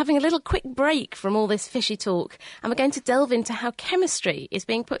now we're having a little quick break from all this fishy talk, and we're going to delve into how chemistry is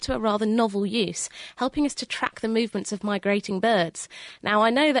being put to a rather novel use, helping us to track the movements of migrating birds. Now,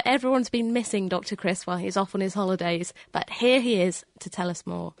 I know that everyone's been missing Dr. Chris while he's off on his holidays, but here he is to tell us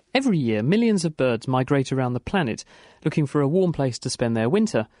more. Every year, millions of birds migrate around the planet, looking for a warm place to spend their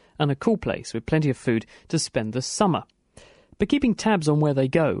winter and a cool place with plenty of food to spend the summer. But keeping tabs on where they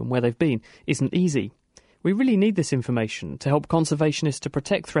go and where they've been isn't easy. We really need this information to help conservationists to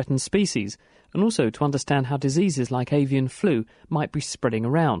protect threatened species and also to understand how diseases like avian flu might be spreading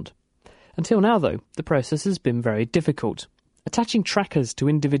around. Until now, though, the process has been very difficult. Attaching trackers to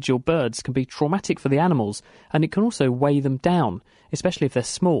individual birds can be traumatic for the animals, and it can also weigh them down, especially if they're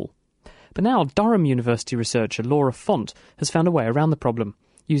small. But now Durham University researcher Laura Font has found a way around the problem,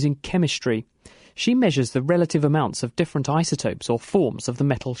 using chemistry. She measures the relative amounts of different isotopes or forms of the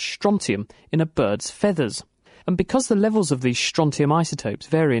metal strontium in a bird's feathers. And because the levels of these strontium isotopes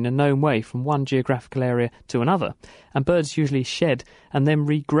vary in a known way from one geographical area to another, and birds usually shed and then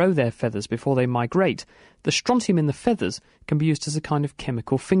regrow their feathers before they migrate, the strontium in the feathers can be used as a kind of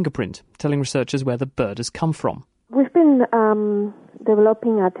chemical fingerprint, telling researchers where the bird has come from. We've been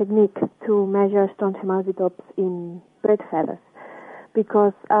developing a technique to measure strontium isotopes in bird feathers,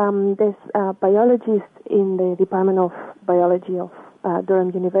 because there's biologists in the Department of Biology of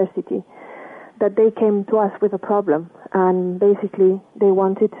Durham University that they came to us with a problem, and basically they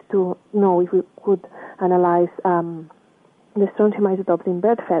wanted to know if we could analyze the strontium isotopes in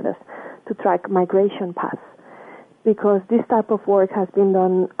bird feathers to track migration paths, because this type of work has been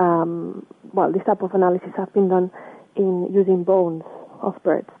done, this type of analysis has been done in using bones of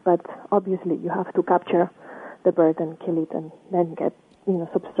birds, but obviously you have to capture the bird and kill it and then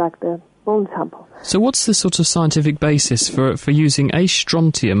subtract the bone sample. So what's the sort of scientific basis for using A,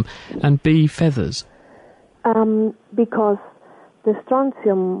 strontium, and B, feathers? Because the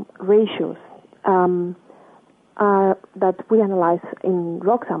strontium ratios that we analyze in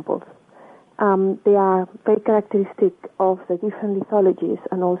rock samples, they are very characteristic of the different lithologies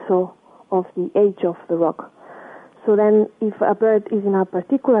and also of the age of the rock. So then if a bird is in a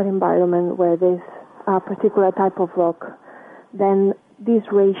particular environment where there's a particular type of rock, then this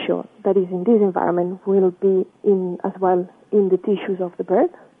ratio that is in this environment will be in as well in the tissues of the bird,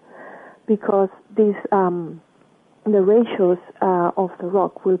 because these the ratios of the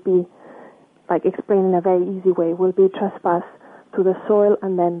rock will be, like explained in a very easy way, will be trespassed to the soil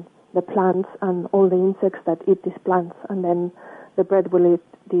and then the plants and all the insects that eat these plants, and then the bird will eat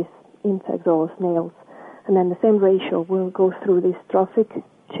these insects or snails, and then the same ratio will go through this trophic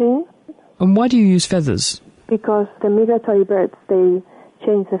chain. And why do you use feathers? Because the migratory birds, they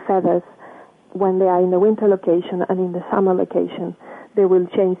change the feathers when they are in the winter location, and in the summer location they will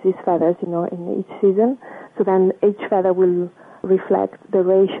change these feathers, in each season. So then each feather will reflect the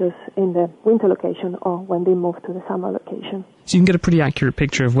ratios in the winter location or when they move to the summer location. So you can get a pretty accurate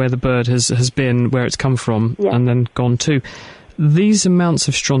picture of where the bird has been, where it's come from, and then gone to. These amounts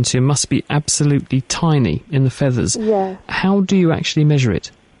of strontium must be absolutely tiny in the feathers. Yeah. How do you actually measure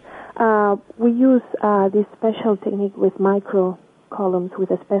it? We use this special technique with micro columns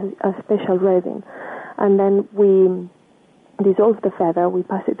with a special resin, and then we dissolve the feather, we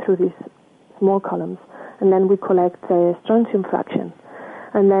pass it through these small columns, and then we collect the strontium fraction,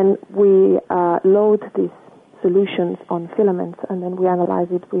 and then we load these solutions on filaments, and then we analyze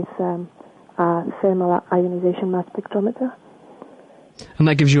it with a thermal ionization mass spectrometer. And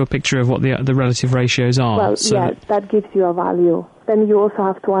that gives you a picture of what the relative ratios are? Well, yes, that gives you a value. Then you also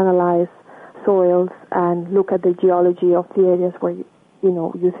have to analyze soils and look at the geology of the areas where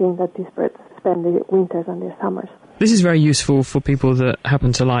you think that these birds spend their winters and their summers. This is very useful for people that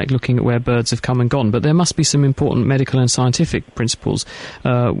happen to like looking at where birds have come and gone, but there must be some important medical and scientific principles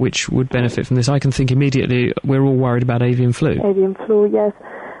which would benefit from this. I can think immediately we're all worried about avian flu. Avian flu, yes,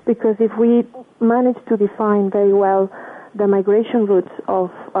 because if we manage to define very well the migration routes of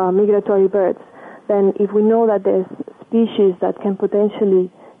migratory birds, then if we know that there's species that can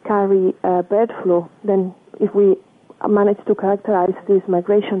potentially carry bird flu, then if we manage to characterize these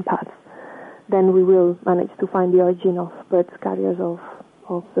migration paths, then we will manage to find the origin of birds carriers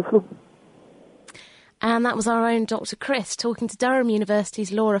of the flu. And that was our own Dr. Chris talking to Durham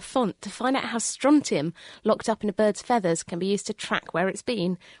University's Laura Font to find out how strontium locked up in a bird's feathers can be used to track where it's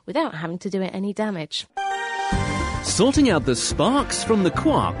been without having to do it any damage. Sorting out the sparks from the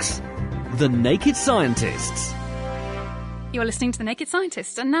quarks, the Naked Scientists. You're listening to The Naked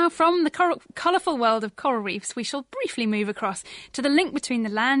Scientists, and now from the colourful world of coral reefs, we shall briefly move across to the link between the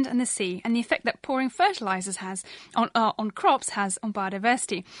land and the sea and the effect that pouring fertilisers has on crops has on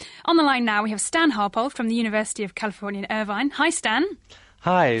biodiversity. On the line now we have Stan Harpold from the University of California in Irvine. Hi, Stan.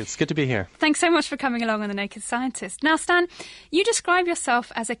 Hi, it's good to be here. Thanks so much for coming along on The Naked Scientist. Now, Stan, you describe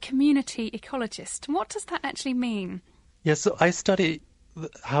yourself as a community ecologist. What does that actually mean? Yes, so I study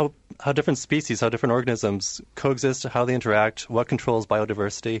how different species, how different organisms coexist, how they interact, what controls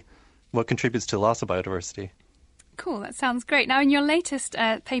biodiversity, what contributes to loss of biodiversity. Cool, that sounds great. Now, in your latest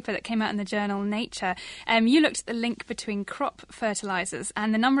paper that came out in the journal Nature, you looked at the link between crop fertilisers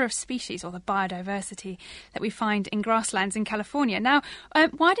and the number of species, or the biodiversity, that we find in grasslands in California. Now,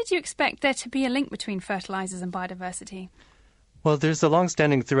 why did you expect there to be a link between fertilisers and biodiversity? Well, there's a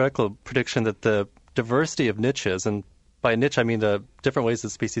long-standing theoretical prediction that the diversity of niches, and by niche I mean the different ways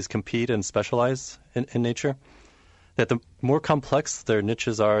that species compete and specialize in nature, that the more complex their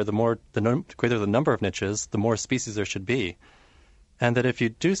niches are, the greater the number of niches, the more species there should be. And that if you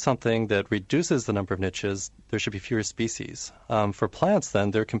do something that reduces the number of niches, there should be fewer species. For plants, then,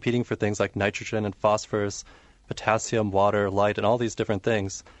 they're competing for things like nitrogen and phosphorus, potassium, water, light, and all these different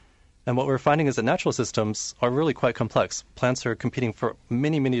things. And what we're finding is that natural systems are really quite complex. Plants are competing for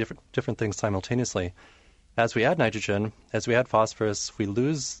many, many different things simultaneously. As we add nitrogen, as we add phosphorus, we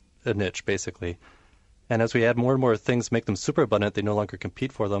lose a niche, basically. And as we add more and more things, make them superabundant, they no longer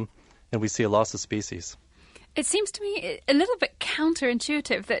compete for them, and we see a loss of species. It seems to me a little bit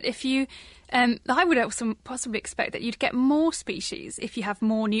counterintuitive that if you I would also possibly expect that you'd get more species if you have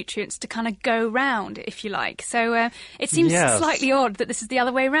more nutrients to kind of go round, if you like. So it seems slightly odd that this is the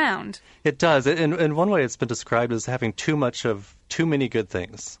other way round. It does. In one way, it's been described as having too many good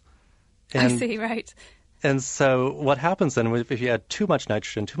things. I see, right. And so what happens then, if you add too much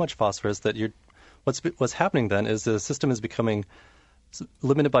nitrogen, too much phosphorus, that what's happening then is the system is becoming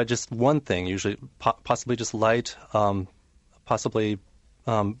limited by just one thing, usually possibly just light, possibly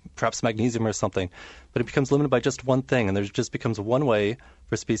perhaps magnesium or something, but it becomes limited by just one thing, and there just becomes one way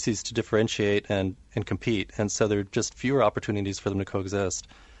for species to differentiate and compete, and so there are just fewer opportunities for them to coexist.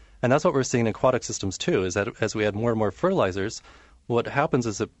 And that's what we're seeing in aquatic systems too, is that as we add more and more fertilizers, what happens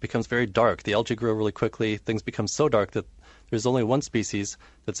is it becomes very dark. The algae grow really quickly, things become so dark that there's only one species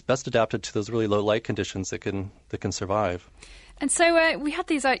that's best adapted to those really low light conditions that can survive. And so we had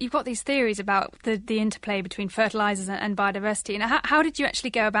these. You've got these theories about the interplay between fertilizers and biodiversity. And how did you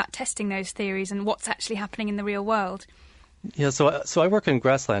actually go about testing those theories, and what's actually happening in the real world? Yeah, so I work in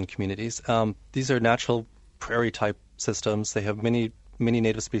grassland communities. These are natural prairie-type systems. They have many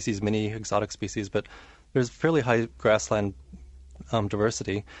native species, many exotic species, but there's fairly high grassland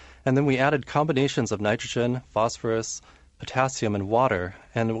diversity. And then we added combinations of nitrogen, phosphorus, potassium, and water.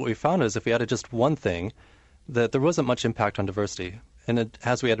 And what we found is if we added just one thing, that there wasn't much impact on diversity. And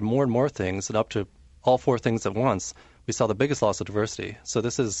as we added more and more things, and up to all four things at once, we saw the biggest loss of diversity. So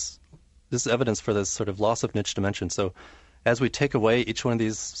this is evidence for this sort of loss of niche dimension. So as we take away each one of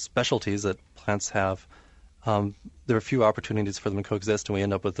these specialties that plants have, there are few opportunities for them to coexist, and we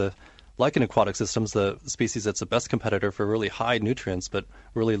end up with like in aquatic systems, the species that's the best competitor for really high nutrients but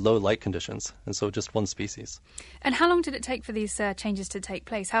really low light conditions, and so just one species. And how long did it take for these changes to take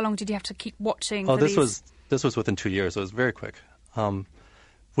place? How long did you have to keep watching? This was within 2 years. It was very quick.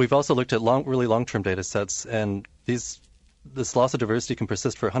 We've also looked at really long-term data sets, and this loss of diversity can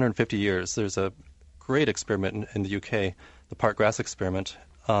persist for 150 years. There's a great experiment in the UK, the Park Grass experiment.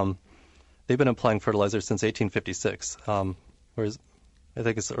 They've been applying fertilizer since 1856, whereas I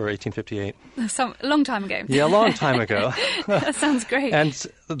think it's or 1858. A long time ago. Yeah, a long time ago. That sounds great. And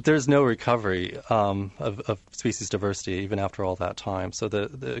there's no recovery of species diversity even after all that time. So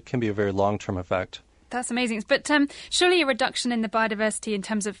it can be a very long-term effect. That's amazing. But surely a reduction in the biodiversity in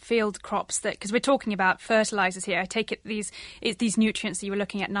terms of field crops, because we're talking about fertilizers here. I take it these nutrients that you were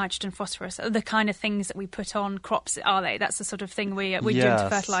looking at, nitrogen, phosphorus, are the kind of things that we put on crops, are they? That's the sort of thing we're doing to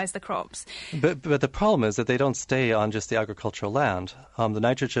fertilize the crops. But the problem is that they don't stay on just the agricultural land. The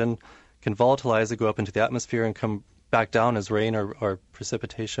nitrogen can volatilize and go up into the atmosphere and come back down as rain or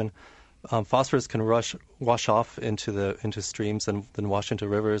precipitation. Phosphorus can wash off into streams and then wash into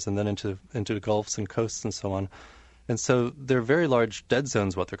rivers and then into gulfs and coasts and so on. And so they're very large dead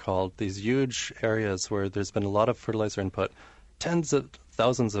zones, what they're called, these huge areas where there's been a lot of fertilizer input, tens of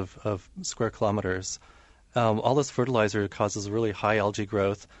thousands of square kilometers. All this fertilizer causes really high algae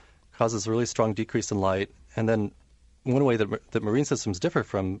growth, causes a really strong decrease in light. And then one way that marine systems differ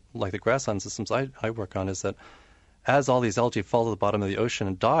from like the grassland systems I work on is that as all these algae fall to the bottom of the ocean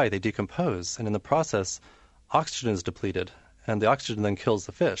and die, they decompose. And in the process, oxygen is depleted. And the oxygen then kills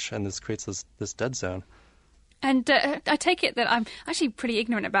the fish. And this creates this dead zone. And I take it that I'm actually pretty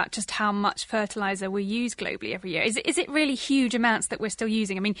ignorant about just how much fertiliser we use globally every year. Is it really huge amounts that we're still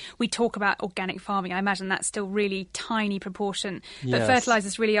using? I mean, we talk about organic farming. I imagine that's still really tiny proportion. But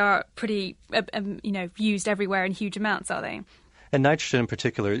fertilisers really are pretty, used everywhere in huge amounts, are they? And nitrogen in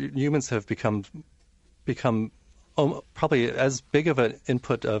particular, humans have become probably as big of an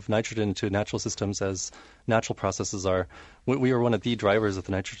input of nitrogen to natural systems as natural processes are. We are one of the drivers of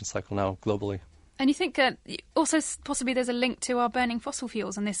the nitrogen cycle now globally. And you think also possibly there's a link to our burning fossil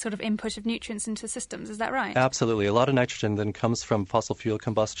fuels and this sort of input of nutrients into systems, is that right? Absolutely. A lot of nitrogen then comes from fossil fuel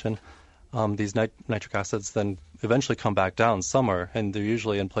combustion. These nitric acids then eventually come back down somewhere, and they're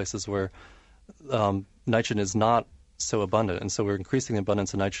usually in places where nitrogen is not so abundant, and so we're increasing the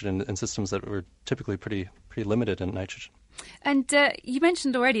abundance of nitrogen in systems that were typically pretty limited in nitrogen. And you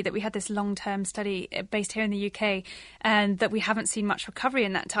mentioned already that we had this long-term study based here in the UK, and that we haven't seen much recovery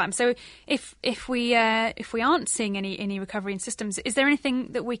in that time. So if we aren't seeing any recovery in systems, is there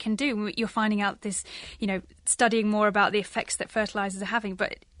anything that we can do? You're finding out this, studying more about the effects that fertilizers are having,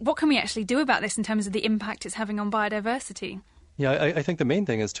 but what can we actually do about this in terms of the impact it's having on biodiversity? Yeah, I think the main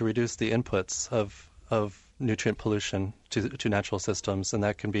thing is to reduce the inputs of nutrient pollution to natural systems, and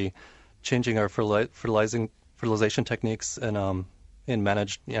that can be changing our fertilization techniques in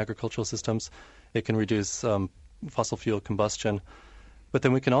managed agricultural systems. It can reduce fossil fuel combustion, but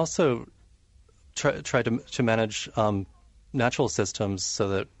then we can also try to manage natural systems so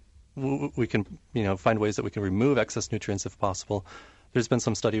that we can find ways that we can remove excess nutrients if possible, there's been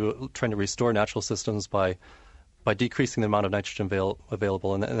some study trying to restore natural systems by decreasing the amount of nitrogen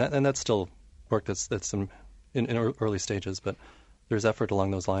available, and that's still work that's in early stages, but there's effort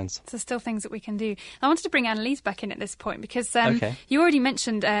along those lines. So still things that we can do. I wanted to bring Annalise back in at this point because Okay. you already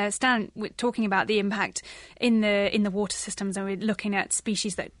mentioned, Stan, talking about the impact in the water systems, and we're looking at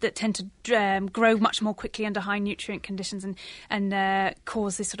species that tend to grow much more quickly under high nutrient conditions and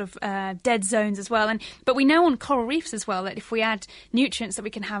cause this sort of dead zones as well. But we know on coral reefs as well that if we add nutrients that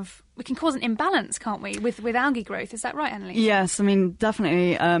we can cause an imbalance, can't we, with algae growth? Is that right, Annalise? Yes, I mean,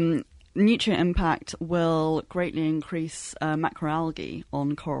 definitely. Nutrient impact will greatly increase macroalgae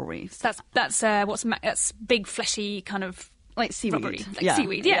on coral reefs. That's big, fleshy kind of. Like seaweed. Rubbery,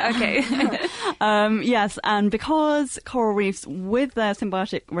 seaweed, okay. Yes, and because coral reefs, with their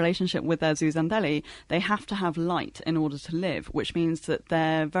symbiotic relationship with their zooxanthellae, they have to have light in order to live, which means that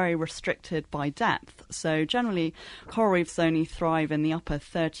they're very restricted by depth. So generally, coral reefs only thrive in the upper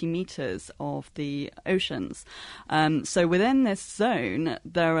 30 metres of the oceans. So within this zone,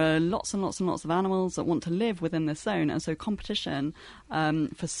 there are lots and lots and lots of animals that want to live within this zone, and so competition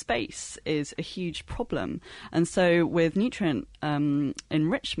for space is a huge problem. And so with nutrient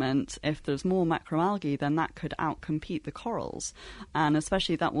enrichment, if there's more macroalgae, then that could outcompete the corals, and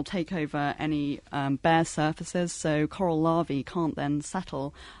especially that will take over any bare surfaces, so coral larvae can't then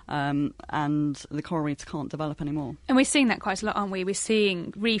settle, and the coral reefs can't develop anymore. And we're seeing that quite a lot, aren't we? We're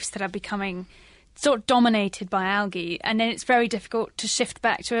seeing reefs that are becoming sort of dominated by algae, and then it's very difficult to shift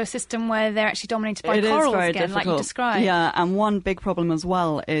back to a system where they're actually dominated by corals again, difficult. like you described. Yeah, and one big problem as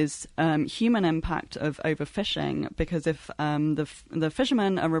well is human impact of overfishing, because if the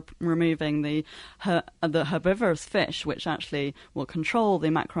fishermen are removing the herbivorous fish, which actually will control the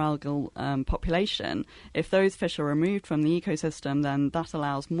macroalgal population, if those fish are removed from the ecosystem, then that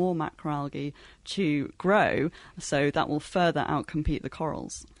allows more macroalgae to grow, so that will further outcompete the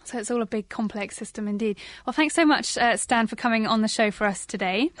corals. So it's all a big complex system indeed. Well, thanks so much, Stan, for coming on the show for us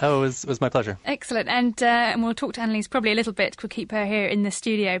today. Oh, it was my pleasure. Excellent. And we'll talk to Annalise probably a little bit. We'll keep her here in the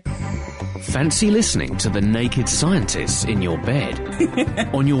studio. Fancy listening to The Naked Scientists in your bed,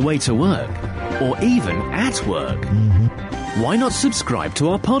 on your way to work, or even at work? Why not subscribe to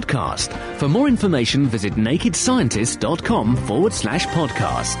our podcast? For more information, visit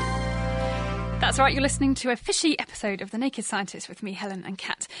nakedscientist.com/podcast. That's right, you're listening to a fishy episode of The Naked Scientist with me, Helen and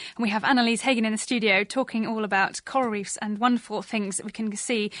Kat. And we have Annalise Hagen in the studio talking all about coral reefs and wonderful things that we can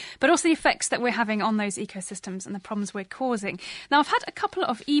see, but also the effects that we're having on those ecosystems and the problems we're causing. Now, I've had a couple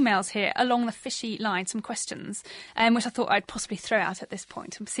of emails here along the fishy line, some questions, which I thought I'd possibly throw out at this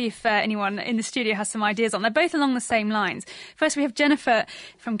point and see if anyone in the studio has some ideas on. They're both along the same lines. First, we have Jennifer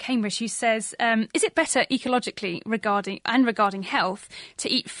from Cambridge who says, is it better ecologically regarding health to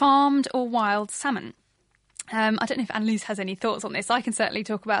eat farmed or wild salmon? I don't know if Annalise has any thoughts on this. I can certainly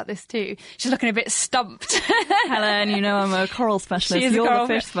talk about this too. She's looking a bit stumped. Helen, you know I'm a coral specialist. You're the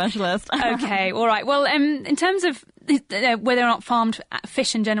fish specialist. Okay, all right. Well, in terms of whether or not farmed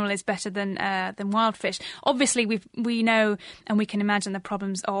fish in general is better than wild fish, obviously we know and we can imagine the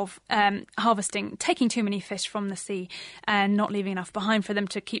problems of harvesting, taking too many fish from the sea and not leaving enough behind for them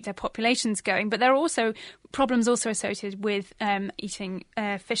to keep their populations going. But there are also problems associated with eating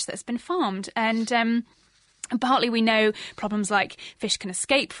fish that's been farmed. And partly we know problems like fish can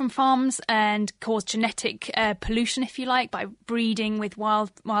escape from farms and cause genetic pollution, if you like, by breeding with wild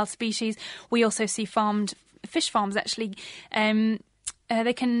species. We also see fish farms actually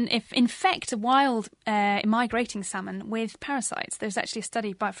they can infect wild migrating salmon with parasites. There's actually a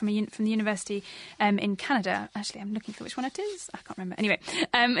study from the university in Canada. Actually, I'm looking for which one it is. I can't remember. Anyway,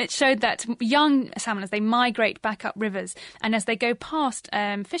 it showed that young salmon, as they migrate back up rivers and as they go past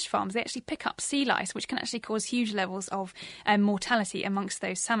fish farms, they actually pick up sea lice, which can actually cause huge levels of mortality amongst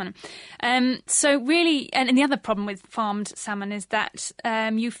those salmon. So really, and the other problem with farmed salmon is that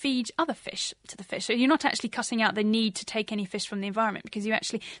you feed other fish to the fish. So you're not actually cutting out the need to take any fish from the environment, because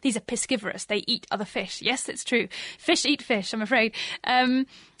these are piscivorous. They eat other fish. Yes, it's true. Fish eat fish, I'm afraid.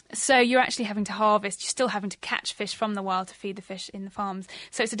 So you're actually having to harvest. You're still having to catch fish from the wild to feed the fish in the farms.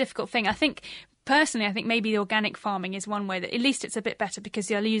 So it's a difficult thing. Personally, I think maybe the organic farming is one way that at least it's a bit better,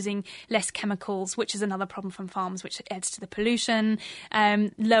 because you're using less chemicals, which is another problem from farms, which adds to the pollution,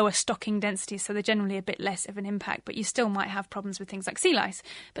 lower stocking densities, so they're generally a bit less of an impact, but you still might have problems with things like sea lice.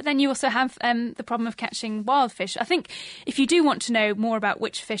 But then you also have the problem of catching wild fish. I think if you do want to know more about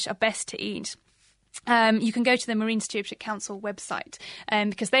which fish are best to eat, you can go to the Marine Stewardship Council website,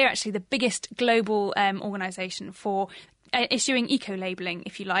 because they are actually the biggest global organisation for issuing eco-labelling,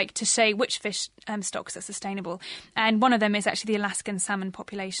 if you like, to say which fish stocks are sustainable. And one of them is actually the Alaskan salmon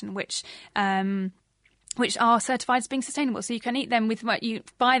population, which which are certified as being sustainable. So you can eat them with what you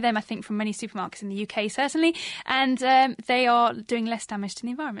buy them, I think, from many supermarkets in the UK, certainly. And they are doing less damage to the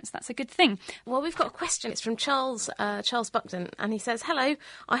environment. So that's a good thing. Well, we've got a question. It's from Charles Buckton. And he says, hello,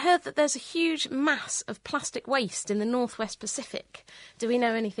 I heard that there's a huge mass of plastic waste in the Northwest Pacific. Do we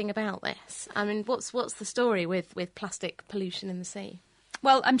know anything about this? I mean, what's the story with plastic pollution in the sea?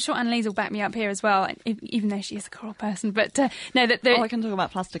 Well, I'm sure Annalise will back me up here as well, even though she is a coral person. But no, that I can talk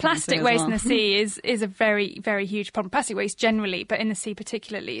about plastic waste in the sea is a very, very huge problem. Plastic waste generally, but in the sea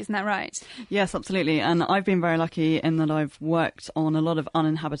particularly, isn't that right? Yes, absolutely. And I've been very lucky in that I've worked on a lot of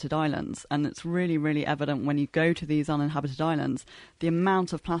uninhabited islands, and it's really, really evident when you go to these uninhabited islands the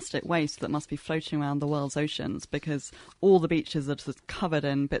amount of plastic waste that must be floating around the world's oceans, because all the beaches are just covered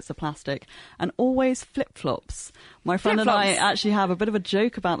in bits of plastic, and always flip-flops. My friend and I actually have a bit of a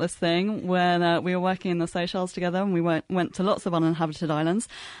joke about this thing when we were working in the Seychelles together, and we went to lots of uninhabited islands,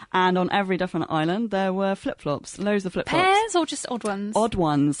 and on every different island there were flip-flops, loads of flip-flops. Pairs or just odd ones? Odd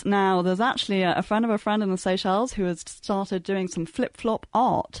ones. Now, there's actually a friend of a friend in the Seychelles who has started doing some flip-flop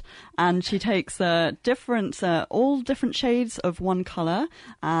art, and she takes all different shades of one colour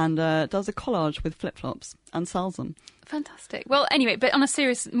and does a collage with flip-flops and sells them. Fantastic. Well, anyway, but on a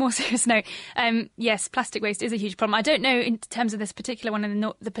more serious note, yes, plastic waste is a huge problem. I don't know in terms of this particular one in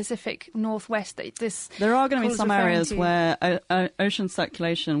the Pacific Northwest that this. There are going to be some areas where ocean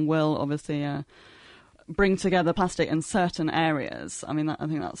circulation will obviously bring together plastic in certain areas. I mean, I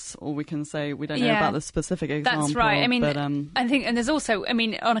think that's all we can say. We don't know about the specific example. That's right. I mean, but, I think, and there's also, I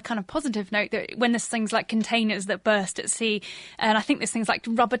mean, on a kind of positive note, that when there's things like containers that burst at sea, and I think there's things like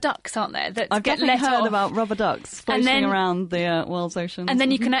rubber ducks, aren't there? That I've get definitely let heard off. about rubber ducks floating around the world's oceans. And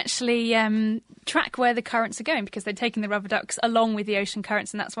then you can actually track where the currents are going, because they're taking the rubber ducks along with the ocean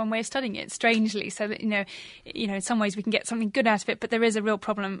currents, and that's one way of studying it, strangely, so that, you know, in some ways we can get something good out of it, but there is a real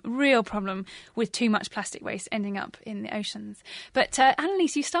problem with too much plastic waste ending up in the oceans. But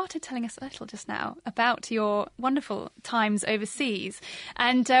Annalise, you started telling us a little just now about your wonderful times overseas,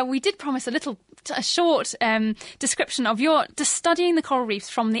 and we did promise a short description of your just studying the coral reefs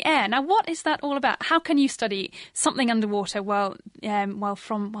from the air. Now, what is that all about? How can you study something underwater while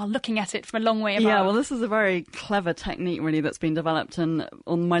looking at it from a long way above? Yeah, well, this is a very clever technique, really, that's been developed. And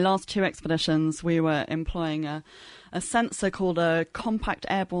on my last 2 expeditions, we were employing a sensor called a Compact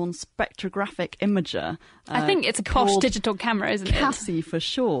Airborne Spectrographic Imager. I think it's a posh digital camera, isn't it? CASI for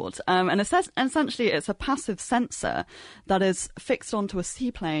short. And essentially it's a passive sensor that is fixed onto a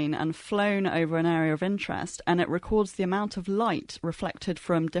seaplane and flown over an area of interest, and it records the amount of light reflected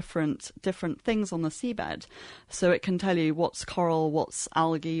from different things on the seabed. So it can tell you what's coral, what's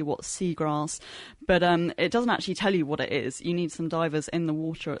algae, what's seagrass, but it doesn't actually tell you what it is. You need some divers in the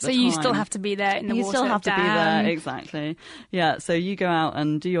water at the time. So you still have to be there in the water. You still have to be there, exactly. Yeah, so you go out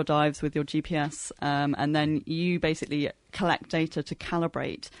and do your dives with your GPS, and then you basically collect data to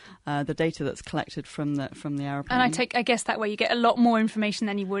calibrate the data that's collected from the aeroplane. And I guess that way you get a lot more information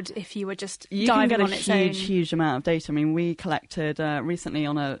than you would if you were just diving on its own. You can get a huge amount of data. I mean, we collected recently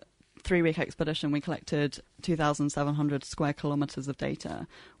on a 3-week expedition, we collected 2,700 square kilometres of data,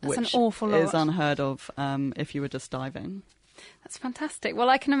 That's which an awful lot. is unheard of if you were just diving. That's fantastic. Well,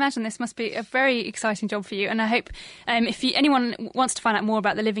 I can imagine this must be a very exciting job for you, and I hope if anyone wants to find out more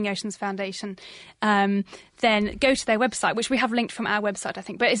about the Living Oceans Foundation, then go to their website, which we have linked from our website, I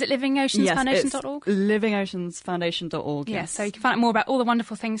think. But is it livingoceansfoundation.org? Yes, it's livingoceansfoundation.org, yes. Yeah, so you can find out more about all the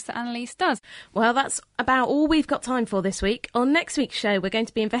wonderful things that Annalise does. Well, that's about all we've got time for this week. On next week's show, we're going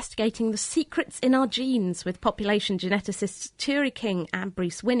to be investigating the secrets in our genes with population geneticists Turi King and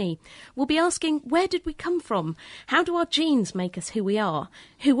Bruce Winnie. We'll be asking, where did we come from? How do our genes make us who we are?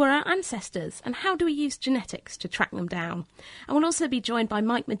 Who were our ancestors? And how do we use genetics to track them down? And we'll also be joined by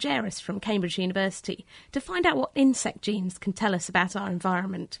Mike Majerus from Cambridge University to find out what insect genes can tell us about our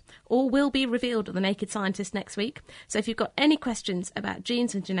environment. All will be revealed at The Naked Scientist next week. So if you've got any questions about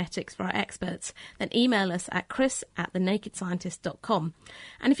genes and genetics for our experts, then email us at chris@thenakedscientist.com.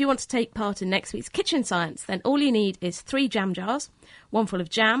 And if you want to take part in next week's Kitchen Science, then all you need is 3 jam jars, one full of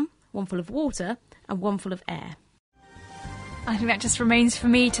jam, one full of water, and one full of air. I think that just remains for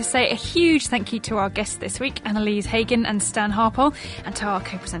me to say a huge thank you to our guests this week, Annalise Hagen and Stan Harpole, and to our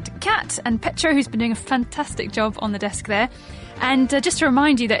co-presenter Kat and Petra, who's been doing a fantastic job on the desk there. And just to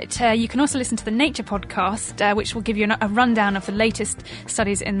remind you that you can also listen to the Nature podcast, which will give you a rundown of the latest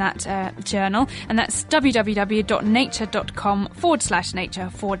studies in that journal. And that's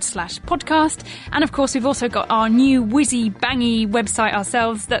www.nature.com/nature/podcast. And of course, we've also got our new whizzy bangy website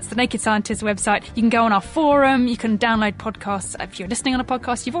ourselves. That's the Naked Scientist website. You can go on our forum. You can download podcasts. If you're listening on a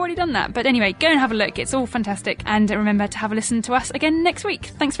podcast, you've already done that. But anyway, go and have a look. It's all fantastic. And remember to have a listen to us again next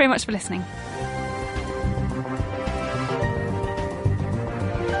week. Thanks very much for listening.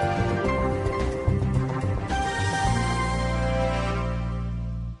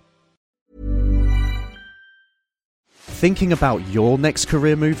 thinking about your next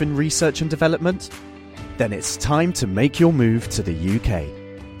career move in research and development? Then it's time to make your move to the UK.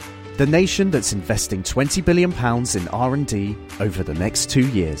 The nation that's investing £20 billion in R&D over the next 2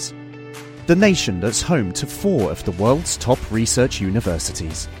 years. The nation that's home to 4 of the world's top research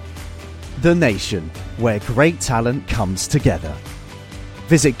universities. The nation where great talent comes together.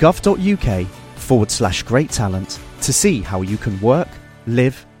 Visit gov.uk/great talent to see how you can work,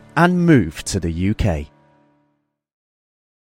 live and move to the UK.